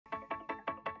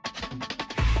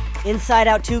Inside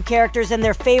Out 2 characters and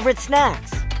their favorite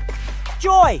snacks.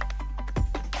 Joy.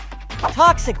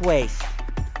 Toxic waste.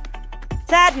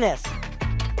 Sadness.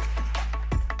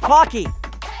 Hockey.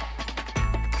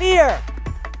 Fear.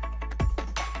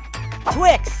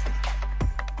 Twix.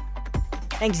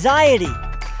 Anxiety.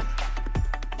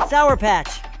 Sour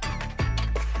Patch.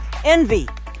 Envy.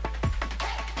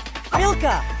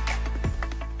 Milka.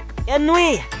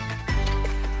 Ennui.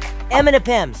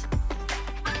 M&M's.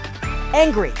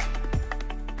 Angry.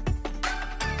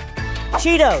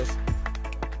 Cheetos.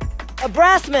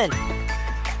 Embarrassment.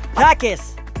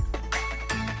 Takis.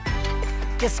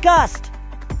 Disgust.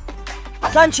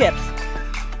 Sun Chips.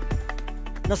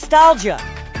 Nostalgia.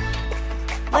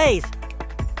 Lay's.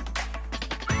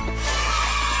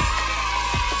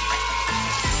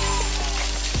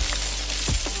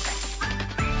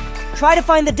 Try to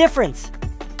find the difference.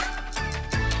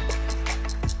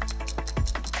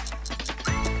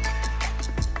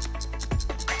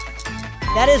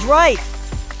 That is right.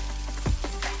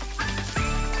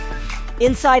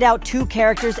 Inside Out 2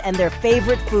 characters and their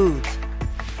favorite foods.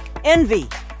 Envy.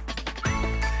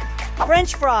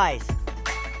 French fries.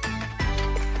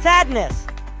 Sadness.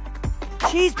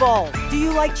 Cheese balls. Do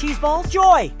you like cheese balls?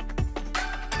 Joy.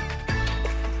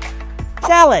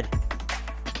 Salad.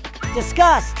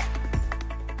 Disgust.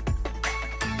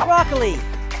 Broccoli.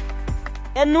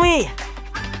 Ennui.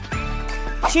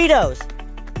 Cheetos.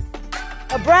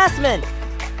 Embarrassment.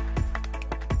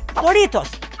 Doritos.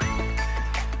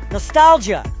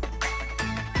 Nostalgia.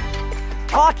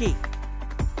 Hockey.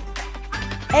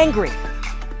 Angry.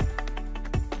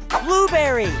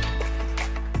 Blueberry.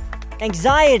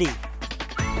 Anxiety.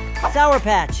 Sour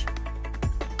Patch.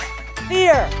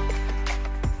 Fear.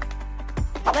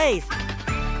 Lay's.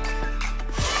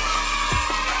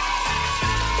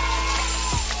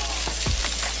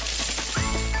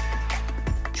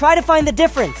 Try to find the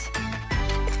difference.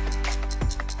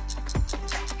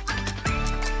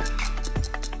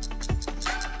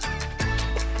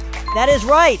 That is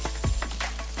right.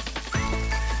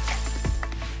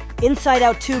 Inside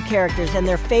Out 2 characters and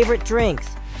their favorite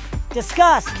drinks.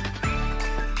 Disgust.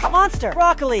 Monster.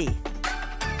 Broccoli.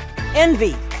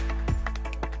 Envy.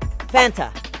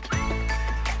 Fanta.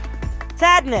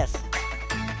 Sadness.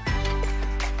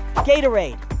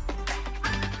 Gatorade.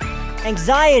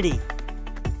 Anxiety.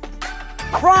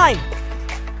 Crime.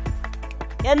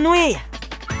 Ennui.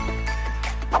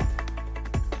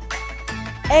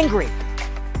 Angry.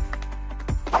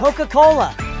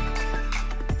 Coca-Cola.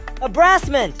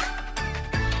 Embarrassment.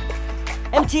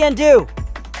 MTN.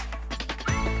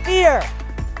 Fear.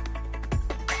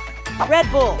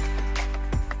 Red Bull.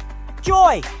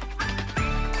 Joy.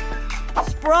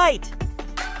 Sprite.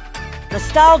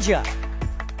 Nostalgia.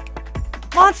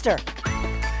 Monster.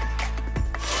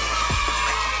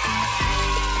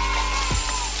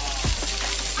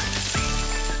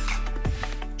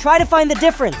 Try to find the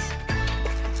difference.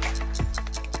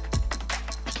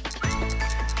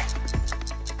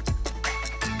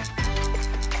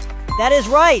 That is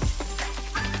right.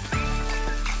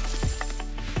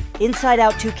 Inside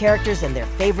Out 2 characters and their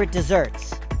favorite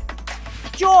desserts.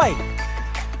 Joy.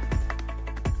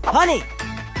 Honey.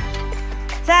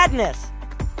 Sadness.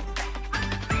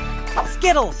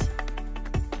 Skittles.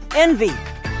 Envy.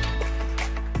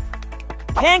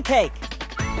 Pancake.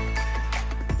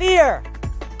 Fear.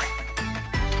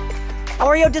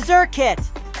 Oreo dessert kit.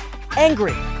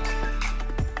 Angry.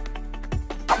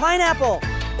 Pineapple.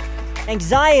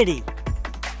 Anxiety.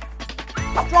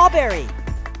 Strawberry.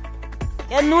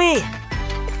 Ennui.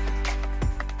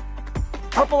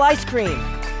 Purple ice cream.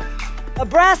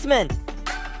 Embarrassment.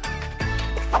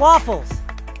 Waffles.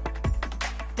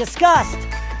 Disgust.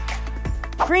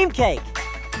 Cream cake.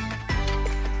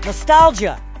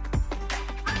 Nostalgia.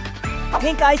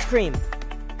 Pink ice cream.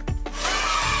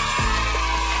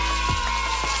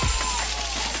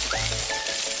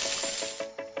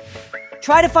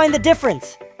 Try to find the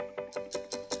difference.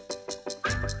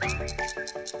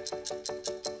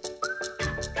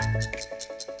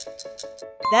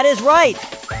 That is right.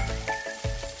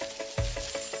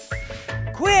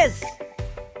 Quiz.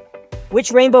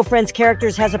 Which Rainbow Friends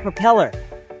characters has a propeller?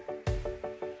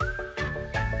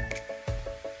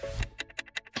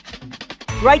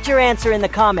 Write your answer in the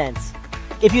comments.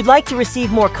 If you'd like to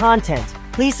receive more content,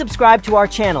 please subscribe to our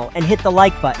channel and hit the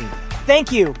like button.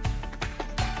 Thank you.